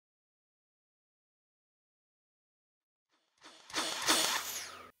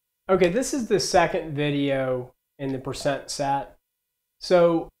Okay, this is the second video in the percent set.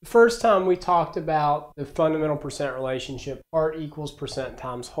 So first time we talked about the fundamental percent relationship, part equals percent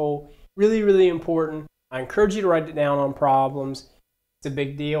times whole. Really, really important. I encourage you to write it down on problems. It's a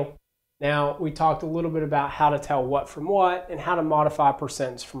big deal. Now, we talked a little bit about how to tell what from what and how to modify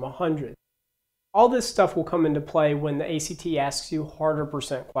percents from 100. All this stuff will come into play when the ACT asks you harder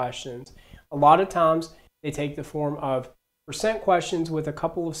percent questions. A lot of times they take the form of percent questions with a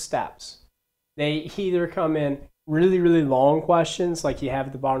couple of steps. They either come in really, really long questions like you have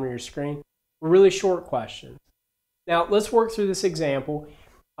at the bottom of your screen, or really short questions. Now, let's work through this example.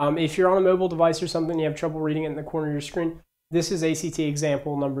 If you're on a mobile device or something, you have trouble reading it in the corner of your screen, this is ACT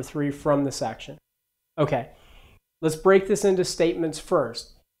example number 3 from the section. Okay, let's break this into statements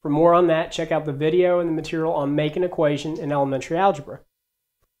first. For more on that, check out the video and the material on Make an Equation in Elementary Algebra.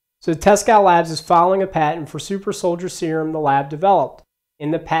 So Tescal Labs is filing a patent for super soldier serum the lab developed. In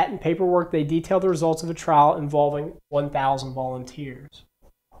the patent paperwork, they detail the results of a trial involving 1,000 volunteers.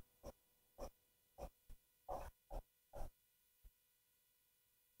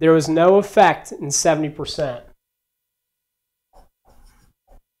 There was no effect in 70%.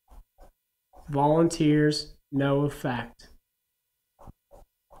 Volunteers, no effect.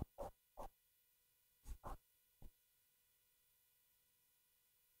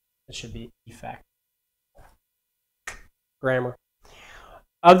 It should be effect. Grammar.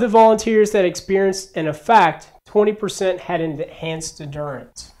 Of the volunteers that experienced an effect, 20% had enhanced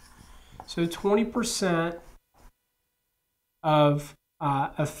endurance. So 20% of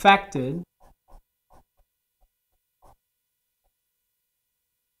affected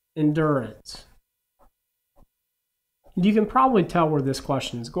endurance. You can probably tell where this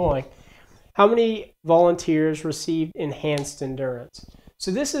question is going. How many volunteers received enhanced endurance? So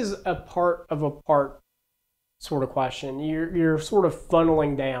this is a part of a part sort of question. You're sort of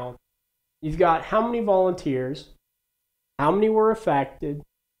funneling down. You've got how many volunteers, how many were affected.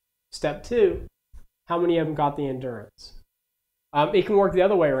 Step 2, how many of them got the endurance? It can work the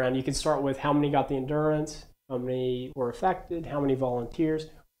other way around. You can start with how many got the endurance, how many were affected, how many volunteers,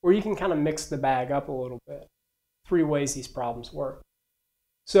 or you can kind of mix the bag up a little bit. 3 ways these problems work.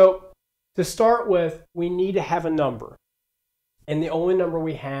 So to start with, we need to have a number. And the only number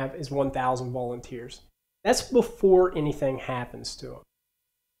we have is 1,000 volunteers. That's before anything happens to them.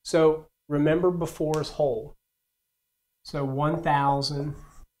 So remember, before is whole. So 1,000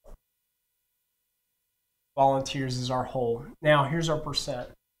 volunteers is our whole. Now here's our percent.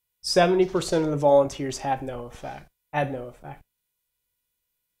 70% of the volunteers had no effect.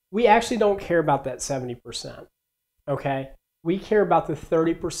 We actually don't care about that 70%. Okay? We care about the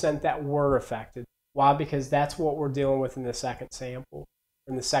 30% that were affected. Why? Because that's what we're dealing with in the second sample,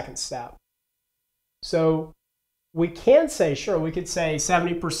 in the second step. So we can say, sure, we could say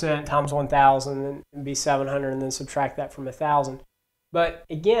 70% times 1,000 and be 700 and then subtract that from 1,000. But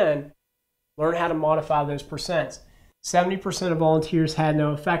again, learn how to modify those percents. 70% of volunteers had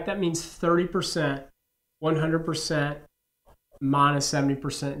no effect. That means 30%, 100% minus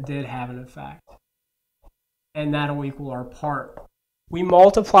 70% did have an effect. And that'll equal our part. We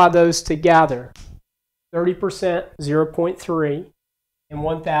multiply those together. 30%, 0.3, and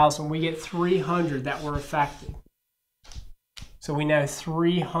 1,000, we get 300 that were affected. So we know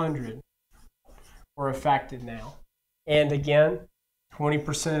 300 were affected now. And again,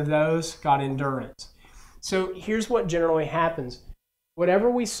 20% of those got endurance. So here's what generally happens. Whatever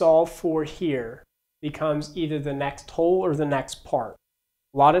we solve for here becomes either the next whole or the next part.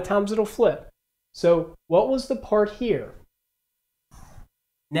 A lot of times it'll flip. So what was the part here?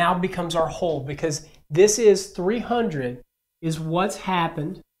 Now becomes our whole, because this is 300 is what's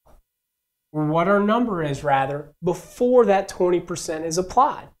happened, or what our number is rather, before that 20% is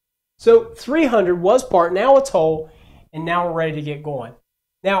applied. So 300 was part, now it's whole, and now we're ready to get going.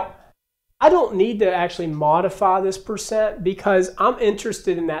 Now, I don't need to actually modify this percent because I'm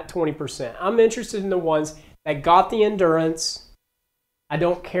interested in that 20%. I'm interested in the ones that got the endurance. I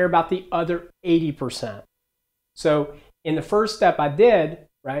don't care about the other 80%. So in the first step I did,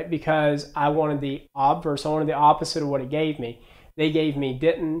 right, because I wanted the obverse, I wanted the opposite of what it gave me. They gave me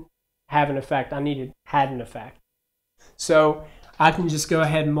didn't have an effect. I needed had an effect. So I can just go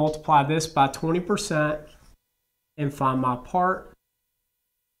ahead and multiply this by 20% and find my part.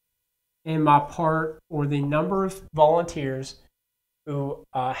 And my part, or the number of volunteers who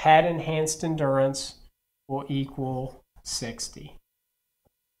had enhanced endurance, will equal 60.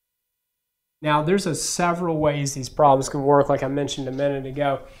 Now, there's several ways these problems can work, like I mentioned a minute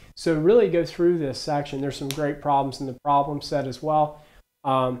ago. So really go through this section. There's some great problems in the problem set as well.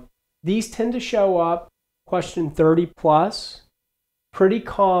 These tend to show up question 30 plus Pretty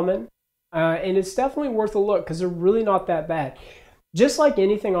common, and it's definitely worth a look because they're really not that bad. Just like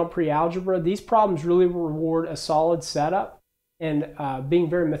anything on pre-algebra, these problems really reward a solid setup and being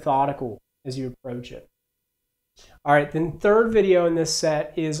very methodical as you approach it. All right, then third video in this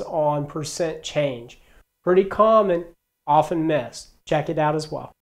set is on percent change. Pretty common, often missed. Check it out as well.